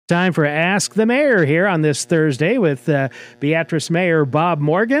Time for Ask the Mayor here on this Thursday with Beatrice Mayor Bob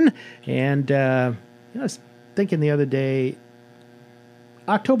Morgan. And I was thinking the other day,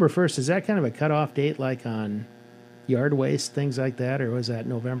 October 1st, is that kind of a cutoff date like on yard waste, things like that, or was that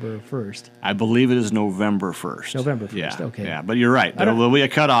November 1st? I believe it is November 1st. November 1st, yeah, okay. Yeah, but you're right. There will be a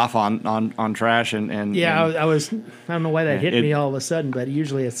cutoff on trash. and Yeah, I don't know why that hit me all of a sudden, but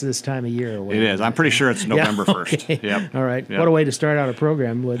usually it's this time of year. It is. I'm pretty sure it's November 1st. Okay. Yep. All right. Yep. What a way to start out a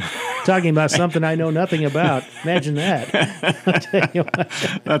program with talking about something I know nothing about. Imagine that.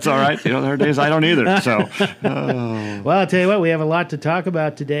 That's all right. There are days I don't either. So, Well, I'll tell you what, we have a lot to talk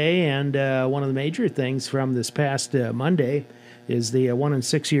about today, and one of the major things from this past Monday is the 1 and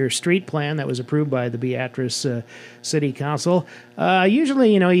 6 year street plan that was approved by the Beatrice City Council.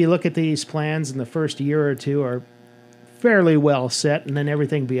 Usually, you look at these plans and the first year or two are fairly well set, and then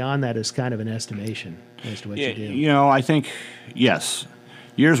everything beyond that is kind of an estimation as to what you do. I think, yes,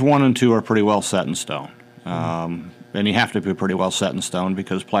 years 1 and 2 are pretty well set in stone. And you have to be pretty well set in stone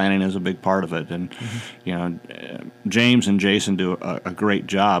because planning is a big part of it. And, James and Jason do a great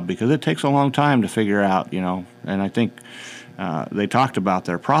job because it takes a long time to figure out, and I think they talked about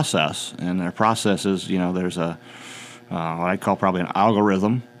their process, and their process is, there's what I call probably an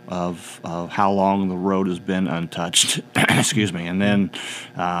algorithm of how long the road has been untouched, excuse me, and then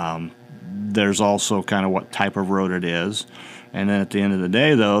there's also kind of what type of road it is. And then at the end of the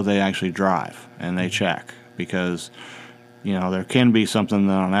day, though, they actually drive and they check. Because, there can be something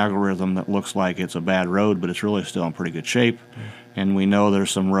on an algorithm that looks like it's a bad road, but it's really still in pretty good shape. And we know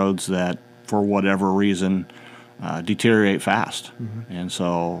there's some roads that, for whatever reason, deteriorate fast. And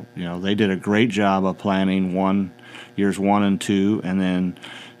so, they did a great job of planning years 1 and 2, and then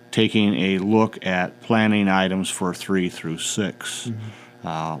taking a look at planning items for 3 through 6.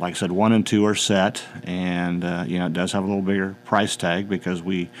 Like I said, 1 and 2 are set, and it does have a little bigger price tag because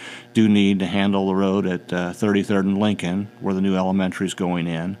we do need to handle the road at 33rd and Lincoln, where the new elementary is going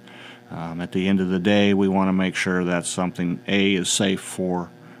in. At the end of the day, we want to make sure that something, A, is safe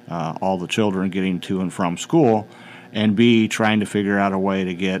for all the children getting to and from school, and B, trying to figure out a way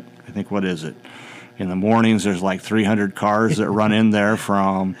to get, I think, what is it? In the mornings, there's like 300 cars that run in there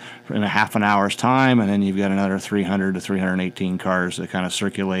in a half an hour's time, and then you've got another 300 to 318 cars that kind of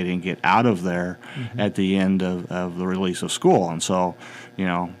circulate and get out of there at the end of the release of school. And so,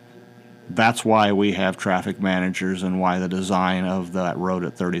 that's why we have traffic managers and why the design of that road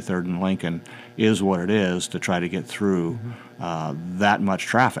at 33rd and Lincoln is what it is, to try to get through that much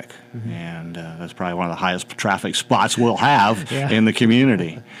traffic. And that's probably one of the highest traffic spots we'll have in the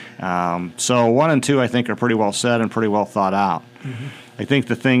community. So 1 and 2, I think, are pretty well set and pretty well thought out. I think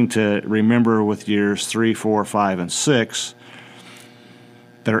the thing to remember with years 3, 4, 5, and 6,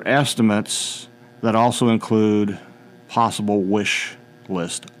 they're estimates that also include possible wish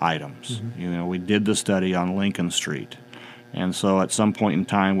list items. We did the study on Lincoln Street. And so at some point in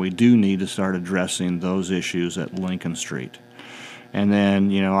time, we do need to start addressing those issues at Lincoln Street. And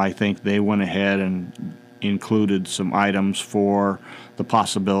then, I think they went ahead and included some items for the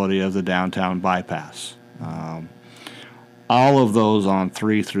possibility of the downtown bypass. All of those on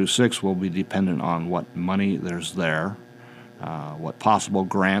 3 through 6 will be dependent on what money there's there, what possible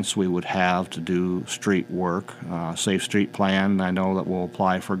grants we would have to do street work. Safe Street Plan, I know that we'll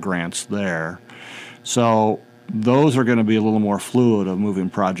apply for grants there. So those are going to be a little more fluid of moving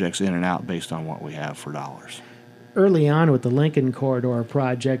projects in and out based on what we have for dollars. Early on with the Lincoln Corridor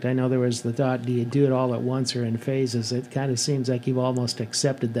project, I know there was the thought, do you do it all at once or in phases? It kind of seems like you've almost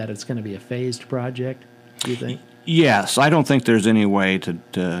accepted that it's going to be a phased project, do you think? Yes, I don't think there's any way to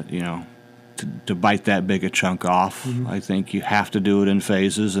bite that big a chunk off. I think you have to do it in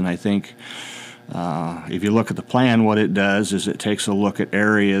phases, and I think if you look at the plan, what it does is it takes a look at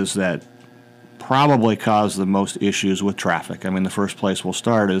areas that probably cause the most issues with traffic. I mean, the first place we'll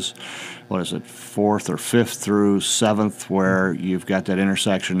start is, 4th or 5th through 7th, where you've got that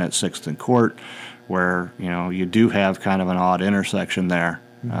intersection at 6th and Court, where, you do have kind of an odd intersection there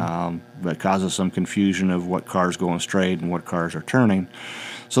that causes some confusion of what cars going straight and what cars are turning.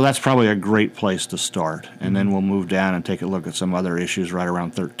 So that's probably a great place to start. And then we'll move down and take a look at some other issues right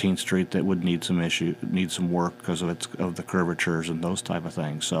around 13th Street that would need some work because of the curvatures and those type of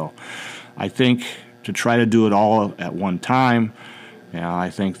things. So I think to try to do it all at one time, I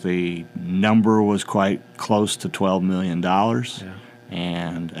think the number was quite close to $12 million.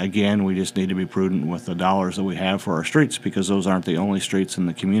 And again, we just need to be prudent with the dollars that we have for our streets, because those aren't the only streets in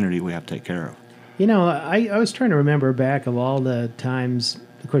the community we have to take care of. I was trying to remember back of all the times.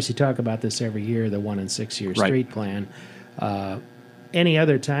 Of course, you talk about this every year, the 1 and 6 year street plan. Any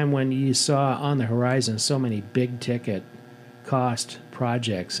other time when you saw on the horizon so many big ticket cost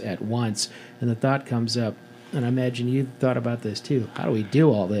projects at once. And the thought comes up, and I imagine you thought about this too. How do we do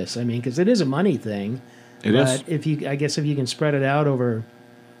all this? I mean, because it is a money thing. It is. If you can spread it out over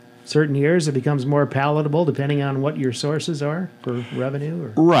certain years, it becomes more palatable depending on what your sources are for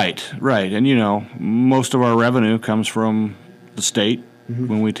revenue. Right. And most of our revenue comes from the state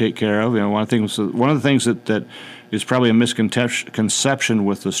when we take care of. One of the things that is probably a misconception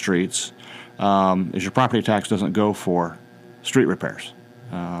with the streets is your property tax doesn't go for street repairs.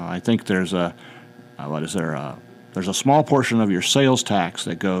 I think there's a small portion of your sales tax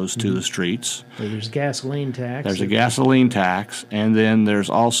that goes to the streets. So there's gasoline tax. There's a gasoline tax, and then there's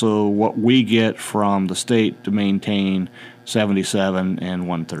also what we get from the state to maintain 77 and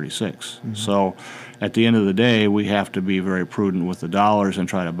 136. So at the end of the day, we have to be very prudent with the dollars and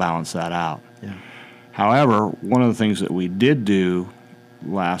try to balance that out. Yeah. However, one of the things that we did do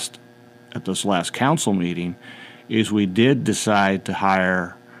at this last council meeting is we did decide to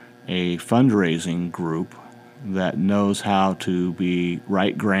hire a fundraising group that knows how to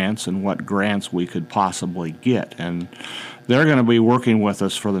write grants and what grants we could possibly get. And they're going to be working with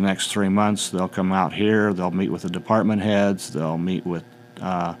us for the next 3 months. They'll come out here, they'll meet with the department heads, they'll meet with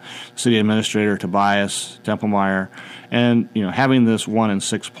City Administrator Tobias Templemeyer. And having this 1 and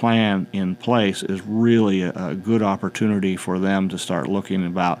 6 plan in place is really a good opportunity for them to start looking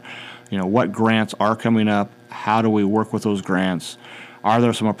about what grants are coming up, how do we work with those grants. Are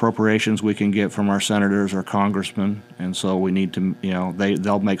there some appropriations we can get from our senators or congressmen? And so we need to,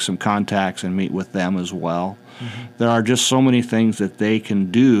 they'll make some contacts and meet with them as well. There are just so many things that they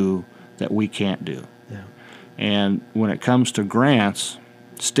can do that we can't do. Yeah. And when it comes to grants,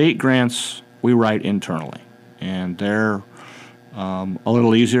 state grants we write internally, and they're a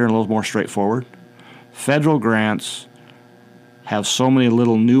little easier and a little more straightforward. Federal grants have so many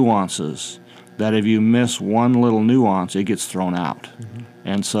little nuances that if you miss one little nuance, it gets thrown out.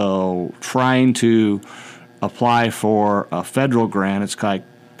 And so trying to apply for a federal grant, it's like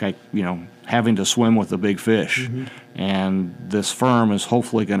having to swim with the big fish. And this firm is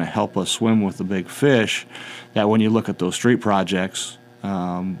hopefully going to help us swim with the big fish, that when you look at those street projects,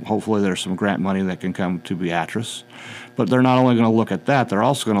 hopefully there's some grant money that can come to Beatrice. But they're not only going to look at that, they're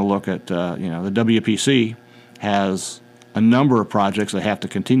also going to look at, the WPC has a number of projects they have to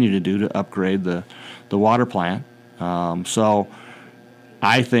continue to do to upgrade the water plant. So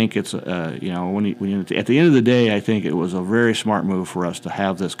I think it's, at the end of the day, I think it was a very smart move for us to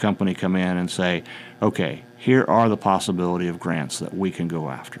have this company come in and say, okay, here are the possibility of grants that we can go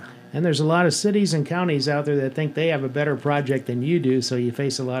after. And there's a lot of cities and counties out there that think they have a better project than you do, so you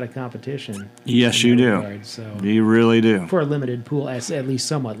face a lot of competition. Yes, you do. Regard, so you really do. For a limited pool, at least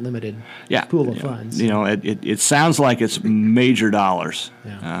somewhat limited pool of funds. It sounds like it's major dollars,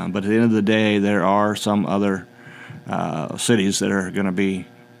 Yeah. But at the end of the day, there are some other cities that are going to be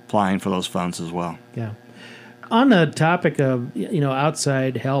applying for those funds as well. Yeah. On the topic of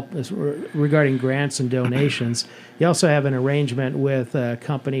outside help regarding grants and donations, you also have an arrangement with a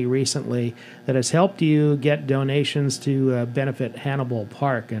company recently that has helped you get donations to benefit Hannibal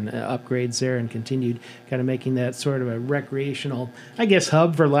Park and upgrades there, and continued kind of making that sort of a recreational, I guess,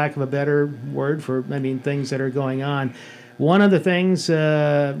 hub, for lack of a better word, for things that are going on. One of the things,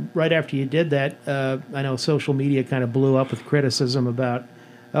 right after you did that, I know social media kind of blew up with criticism about,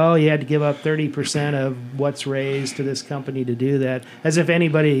 you had to give up 30% of what's raised to this company to do that, as if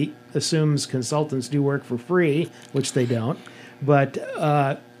anybody assumes consultants do work for free, which they don't.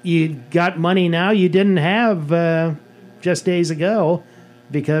 But you got money now you didn't have just days ago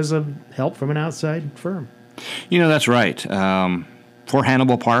because of help from an outside firm. That's right. For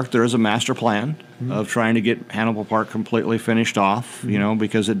Hannibal Park, there is a master plan of trying to get Hannibal Park completely finished off,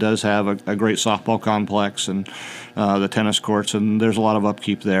 because it does have a great softball complex and the tennis courts, and there's a lot of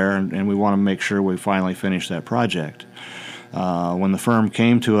upkeep there, and we want to make sure we finally finish that project. When the firm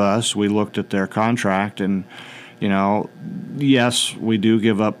came to us, we looked at their contract, and, yes, we do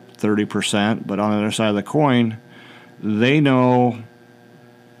give up 30%, but on the other side of the coin, they know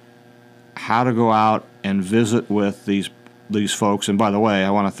how to go out and visit with these folks. And by the way,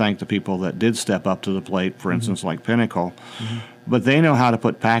 I want to thank the people that did step up to the plate, for instance, like Pinnacle. But they know how to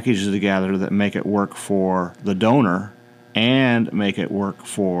put packages together that make it work for the donor and make it work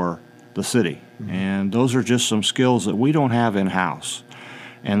for the city. And those are just some skills that we don't have in-house.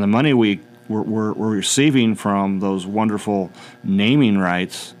 And the money we're receiving from those wonderful naming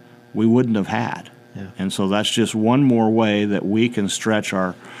rights, we wouldn't have had. Yeah. And so that's just one more way that we can stretch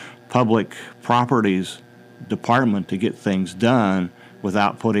our public properties department to get things done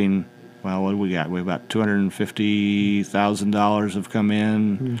without putting, what do we got? We have about $250,000 have come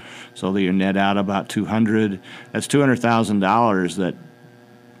in, so that you net out about $200,000. That's $200,000 that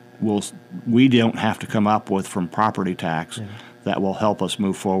we don't have to come up with from property tax that will help us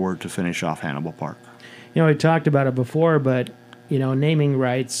move forward to finish off Hannibal Park. We talked about it before, but naming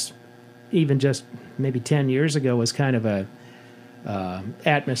rights, even just maybe 10 years ago, was kind of a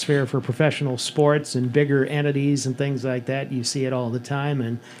atmosphere for professional sports and bigger entities and things like that. You see it all the time,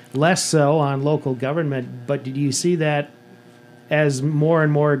 and less so on local government. But did you see that as more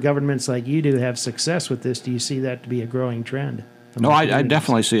and more governments like you do have success with this? Do you see that to be a growing trend? No, I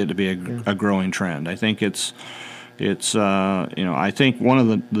definitely see it to be a growing trend. I think it's I think one of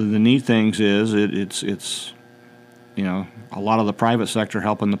the neat things is it's a lot of the private sector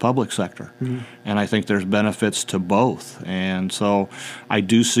helping the public sector, and I think there's benefits to both, and so I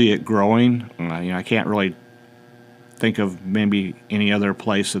do see it growing. I can't really think of maybe any other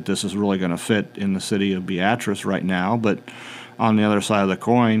place that this is really going to fit in the city of Beatrice right now, but on the other side of the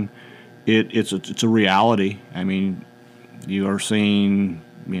coin, it's a reality. I mean, you are seeing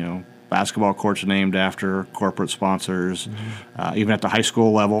basketball courts named after corporate sponsors, even at the high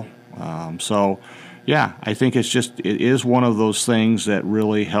school level. Yeah, I think it is one of those things that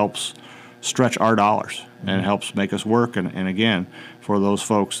really helps stretch our dollars and helps make us work. And again, for those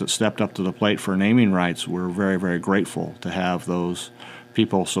folks that stepped up to the plate for naming rights, we're very, very grateful to have those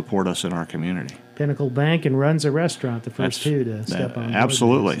people support us in our community. Pinnacle Bank and Runs a Restaurant, the first two to step on board.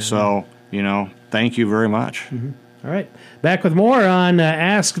 Absolutely. So, thank you very much. All right. Back with more on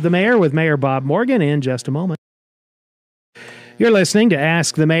Ask the Mayor with Mayor Bob Morgan in just a moment. You're listening to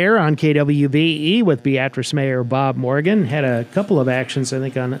Ask the Mayor on KWBE with Beatrice Mayor Bob Morgan. Had a couple of actions, I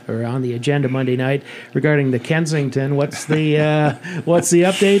think, on the agenda Monday night regarding the Kensington. What's the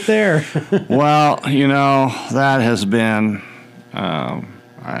update there? Well, that has been,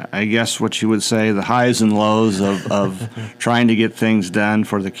 I guess what you would say, the highs and lows of trying to get things done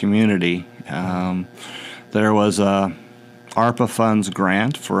for the community. There was a ARPA funds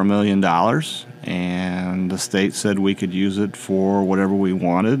grant for $1 million, and the state said we could use it for whatever we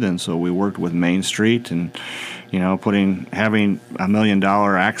wanted, and so we worked with Main Street and having $1 million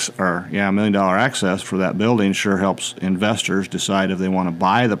 $1 million access for that building sure helps investors decide if they want to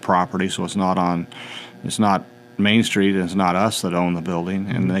buy the property, so it's not Main Street and it's not us that own the building,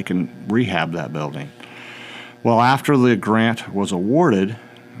 and they can rehab that building. Well, after the grant was awarded,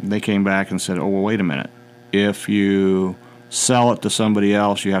 they came back and said, oh, well, wait a minute. If you sell it to somebody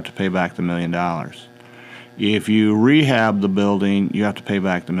else, you have to pay back the $1 million. If you rehab the building, you have to pay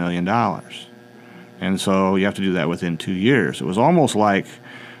back the $1 million. And so you have to do that within 2 years. It was almost like,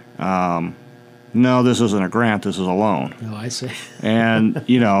 no, this isn't a grant, this is a loan. Oh, I see. And,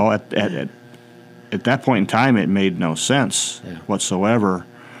 at that point in time, it made no sense whatsoever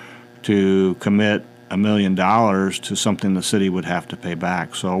to commit $1 million to something the city would have to pay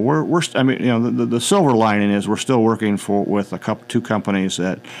back. So the silver lining is we're still working with two companies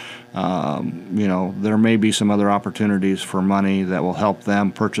that, there may be some other opportunities for money that will help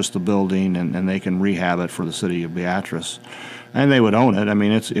them purchase the building and they can rehab it for the city of Beatrice, and they would own it. I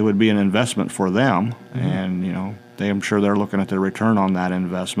mean, it would be an investment for them, and I'm sure they're looking at the return on that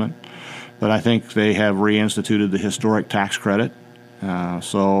investment. But I think they have reinstituted the historic tax credit.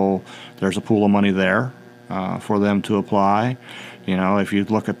 So there's a pool of money there for them to apply. If you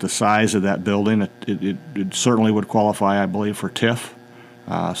look at the size of that building, it certainly would qualify, I believe, for TIF.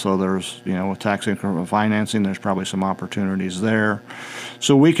 So there's, with tax increment financing, there's probably some opportunities there.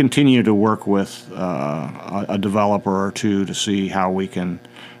 So we continue to work with a developer or two to see how we can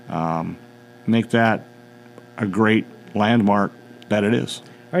make that a great landmark that it is.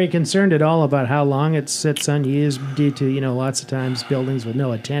 Are you concerned at all about how long it sits unused due to, lots of times buildings with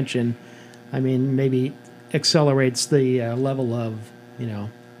no attention? I mean, maybe accelerates the level of,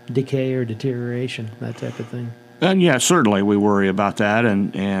 decay or deterioration, that type of thing. And yeah, certainly we worry about that.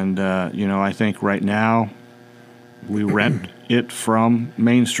 And I think right now we rent it from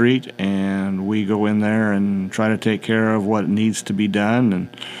Main Street and we go in there and try to take care of what needs to be done.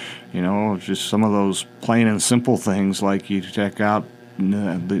 And, just some of those plain and simple things like you check out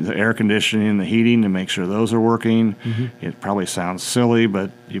the air conditioning and the heating to make sure those are working. It probably sounds silly, but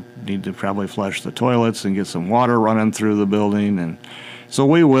you need to probably flush the toilets and get some water running through the building. And so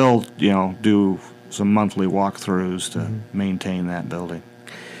we will, do some monthly walkthroughs to maintain that building.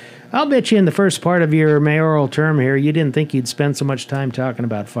 I'll bet you in the first part of your mayoral term here, you didn't think you'd spend so much time talking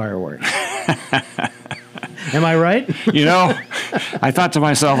about fireworks. Am I right? I thought to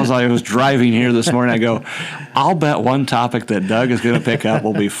myself as I was driving here this morning, I go, I'll bet one topic that Doug is going to pick up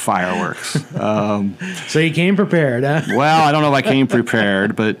will be fireworks. So you came prepared, huh? Well, I don't know if I came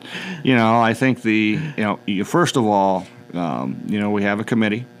prepared, but, I think first of all, we have a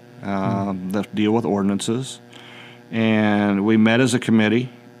committee that deal with ordinances, and we met as a committee,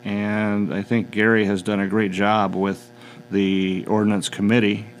 and I think Gary has done a great job with the ordinance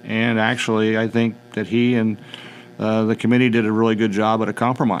committee, and actually I think that he and the committee did a really good job at a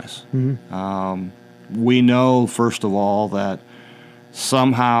compromise. We know, first of all, that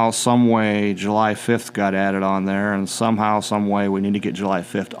somehow, some way, July 5th got added on there, and somehow, some way, we need to get July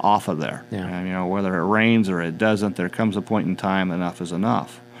 5th off of there. Yeah. And, whether it rains or it doesn't, there comes a point in time enough is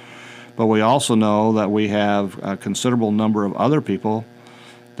enough. But we also know that we have a considerable number of other people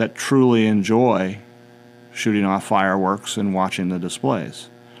that truly enjoy shooting off fireworks and watching the displays.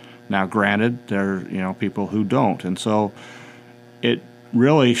 Now, granted, there are people who don't, and so it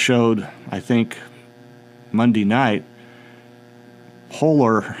really showed, I think, Monday night,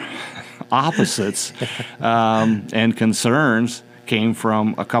 polar opposites and concerns came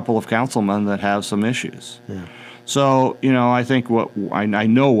from a couple of councilmen that have some issues. Yeah. So, I think what I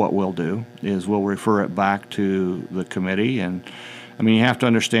know what we'll do is we'll refer it back to the committee. And, you have to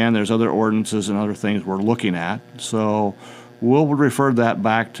understand there's other ordinances and other things we're looking at. So we'll refer that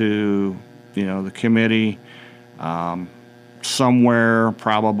back to, the committee somewhere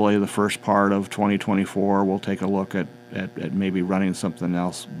probably the first part of 2024. We'll take a look at maybe running something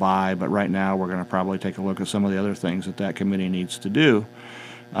else by. But right now we're going to probably take a look at some of the other things that committee needs to do.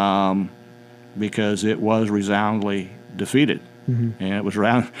 Because it was resoundingly defeated. And it was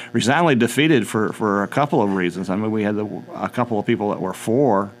resoundingly defeated for a couple of reasons. We had a couple of people that were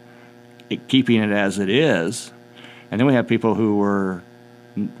for keeping it as it is, and then we had people who were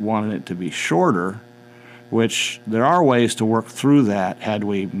wanting it to be shorter, which there are ways to work through that had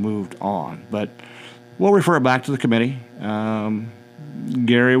we moved on. But we'll refer it back to the committee.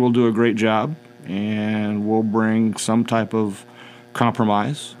 Gary will do a great job, and we'll bring some type of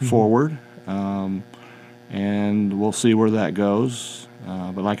compromise forward. And we'll see where that goes.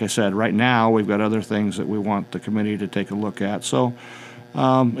 But like I said, right now we've got other things that we want the committee to take a look at. So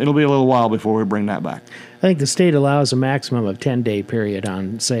it'll be a little while before we bring that back. I think the state allows a maximum of 10-day period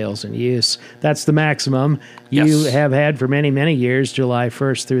on sales and use. That's the maximum. Yes. You have had for many, many years, July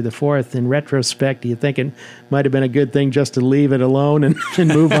 1st through the 4th. In retrospect, do you think it might have been a good thing just to leave it alone and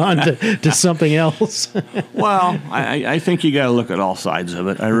move on to something else? Well, I think you got to look at all sides of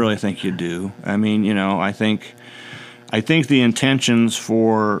it. I really think you do. I think the intentions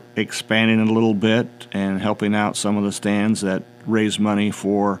for expanding it a little bit and helping out some of the stands that raise money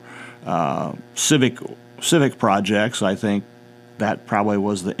for civic projects, I think that probably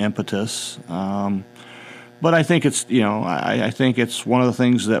was the impetus. But I think it's I think it's one of the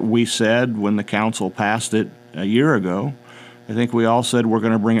things that we said when the council passed it a year ago. I think we all said we're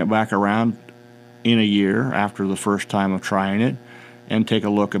going to bring it back around in a year after the first time of trying it, and take a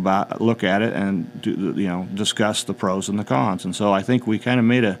look at it and discuss the pros and the cons. And so I think we kind of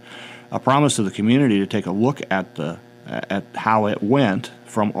made a promise to the community to take a look at at how it went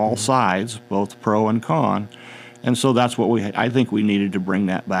from all sides, both pro and con. And so that's what I think we needed to bring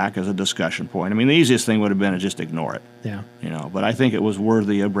that back as a discussion point. The easiest thing would have been to just ignore it. Yeah. But I think it was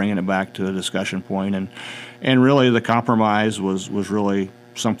worthy of bringing it back to a discussion point, and really the compromise was really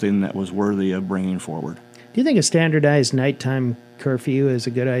something that was worthy of bringing forward. Do you think a standardized nighttime curfew is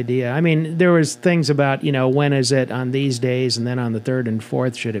a good idea? There was things about, when is it on these days, and then on the 3rd and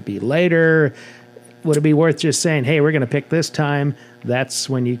 4th, should it be later? Would it be worth just saying, hey, we're going to pick this time, that's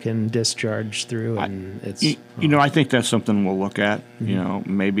when you can discharge through, and I think that's something we'll look at.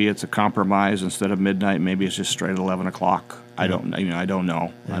 Maybe it's a compromise. Instead of midnight, maybe it's just straight 11 o'clock. I don't know.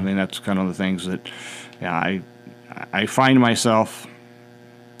 Yeah. That's kind of the things that I find myself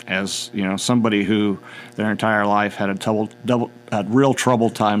as somebody who their entire life had had real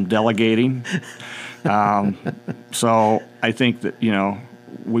trouble time delegating. So I think that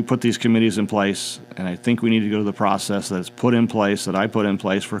we put these committees in place, and I think we need to go to the process that's put in place, that I put in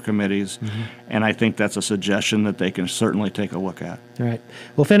place for committees, and I think that's a suggestion that they can certainly take a look at. All right.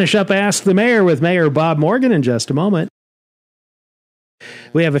 We'll finish up Ask the Mayor with Mayor Bob Morgan in just a moment.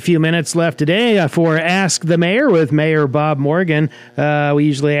 We have a few minutes left today for Ask the Mayor with Mayor Bob Morgan. We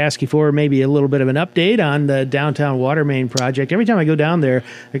usually ask you for maybe a little bit of an update on the downtown water main project. Every time I go down there,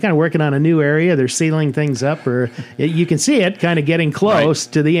 they're kind of working on a new area. They're sealing things up, or you can see it kind of getting close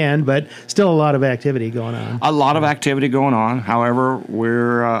to the end, but still a lot of activity going on. A lot of activity going on. However,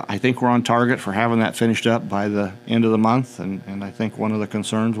 I think we're on target for having that finished up by the end of the month, and I think one of the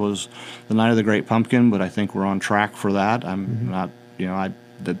concerns was the Night of the Great Pumpkin, but I think we're on track for that. I'm not,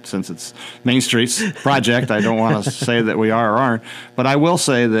 since it's Main Street's project, I don't want to say that we are or aren't. But I will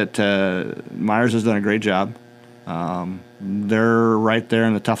say that Myers has done a great job. They're right there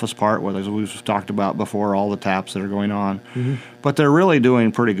in the toughest part, as we've talked about before, all the taps that are going on. But they're really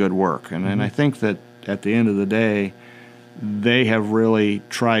doing pretty good work. And I think that at the end of the day, they have really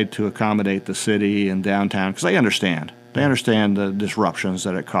tried to accommodate the city and downtown because they understand. They understand the disruptions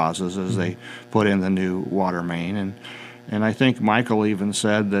that it causes as they put in the new water main. And I think Michael even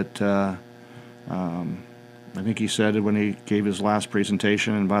said that, I think he said it when he gave his last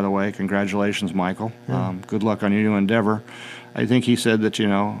presentation, and by the way, congratulations, Michael. Good luck on your new endeavor. I think he said that,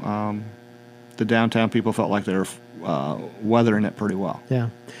 the downtown people felt like they were weathering it pretty well. Yeah.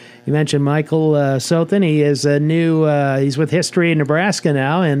 You mentioned Michael Sothen. He is he's with History in Nebraska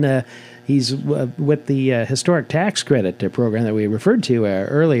now, and he's with the Historic Tax Credit program that we referred to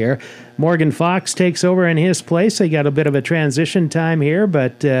earlier. Morgan Fox takes over in his place. They got a bit of a transition time here,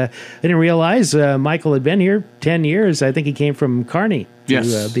 but I didn't realize Michael had been here 10 years. I think he came from Kearney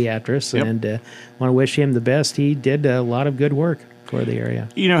to Beatrice, and want to wish him the best. He did a lot of good work for the area.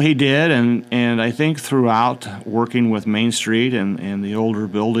 He did, and I think throughout working with Main Street and the older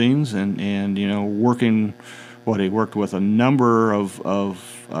buildings and working, he worked with a number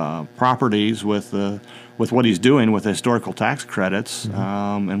of properties with what he's doing with historical tax credits,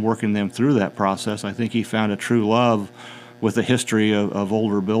 and working them through that process. I think he found a true love with the history of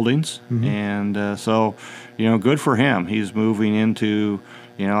older buildings, and so good for him. He's moving into,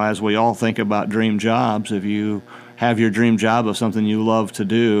 as we all think about dream jobs, if you have your dream job of something you love to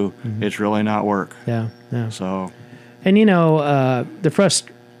do, it's really not work. Yeah. So, and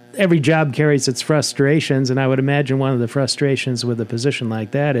every job carries its frustrations, and I would imagine one of the frustrations with a position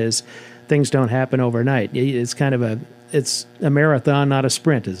like that is things don't happen overnight. It's kind of it's a marathon, not a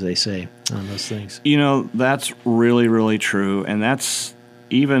sprint, as they say on those things. That's really, really true, and that's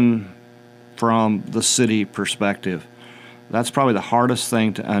even from the city perspective. That's probably the hardest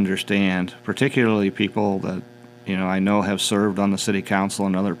thing to understand, particularly people that I know have served on the city council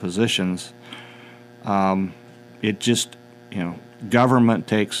and other positions. It just, government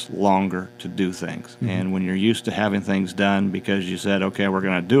takes longer to do things. And when you're used to having things done because you said, okay, we're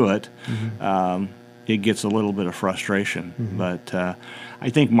going to do it, it gets a little bit of frustration. But I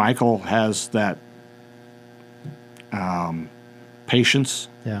think Michael has that patience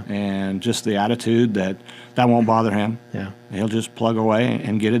and just the attitude that won't bother him. Yeah. He'll just plug away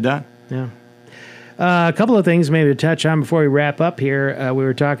and get it done. Yeah. A couple of things maybe to touch on before we wrap up here. We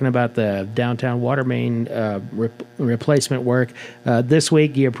were talking about the downtown water main replacement work. This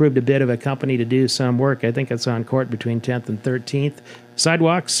week, you approved a bid of a company to do some work. I think it's on Court between 10th and 13th.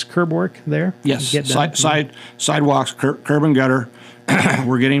 Sidewalks, curb work there? Yes, sidewalks, curb and gutter.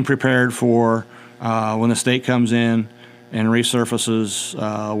 We're getting prepared for when the state comes in and resurfaces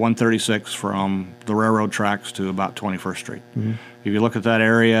 136 from the railroad tracks to about 21st Street. If you look at that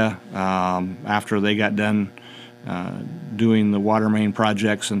area, after they got done doing the water main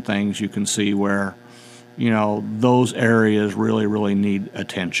projects and things, you can see where, those areas really, really need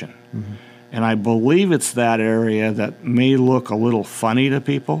attention. And I believe it's that area that may look a little funny to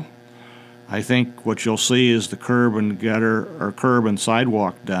people. I think what you'll see is the curb and gutter or curb and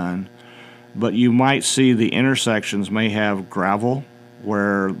sidewalk done, but you might see the intersections may have gravel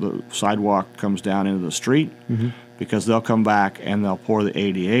where the sidewalk comes down into the street, because they'll come back and they'll pour the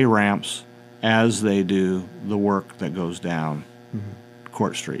ADA ramps as they do the work that goes down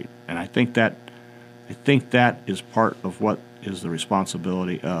Court Street. And I think that is part of what is the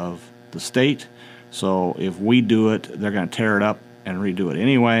responsibility of the state. So if we do it, they're going to tear it up and redo it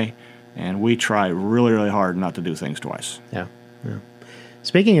anyway. And we try really, really hard not to do things twice. Yeah.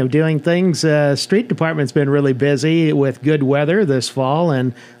 Speaking of doing things, street department's been really busy with good weather this fall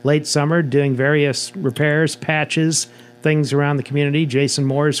and late summer, doing various repairs, patches, things around the community. Jason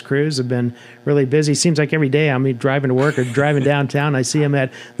Moore's crews have been really busy. Seems like every day I'm driving to work or driving downtown, I see them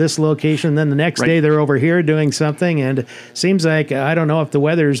at this location. Then the next day they're over here doing something. And it seems like, I don't know if the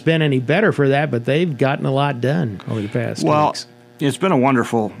weather's been any better for that, but they've gotten a lot done over the past weeks. It's been a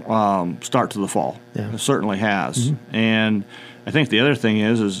wonderful start to the fall. Yeah. It certainly has. And I think the other thing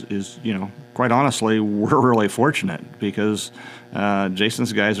is quite honestly, we're really fortunate because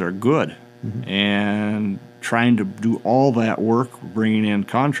Jason's guys are good, and trying to do all that work, bringing in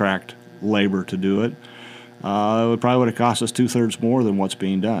contract labor to do it, would have cost us 2/3 more than what's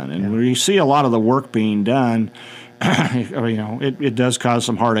being done. And when you see a lot of the work being done, it does cause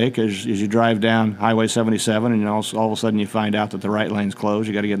some heartache as you drive down Highway 77, and all of a sudden you find out that the right lane's closed.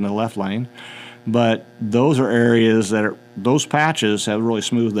 You got to get in the left lane. But those are areas those patches have really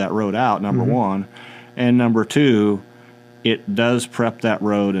smoothed that road out, number one. And number two, it does prep that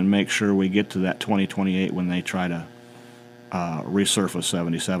road and make sure we get to that 2028 when they try to resurface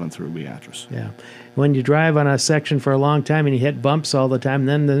 77 through Beatrice. Yeah. When you drive on a section for a long time and you hit bumps all the time,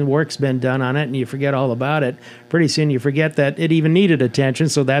 then the work's been done on it and you forget all about it. Pretty soon you forget that it even needed attention,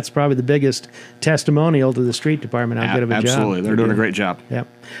 so that's probably the biggest testimonial to the street department how good of a job. Absolutely. They're doing a great job. Yep.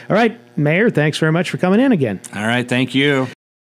 All right, Mayor, thanks very much for coming in again. All right. Thank you.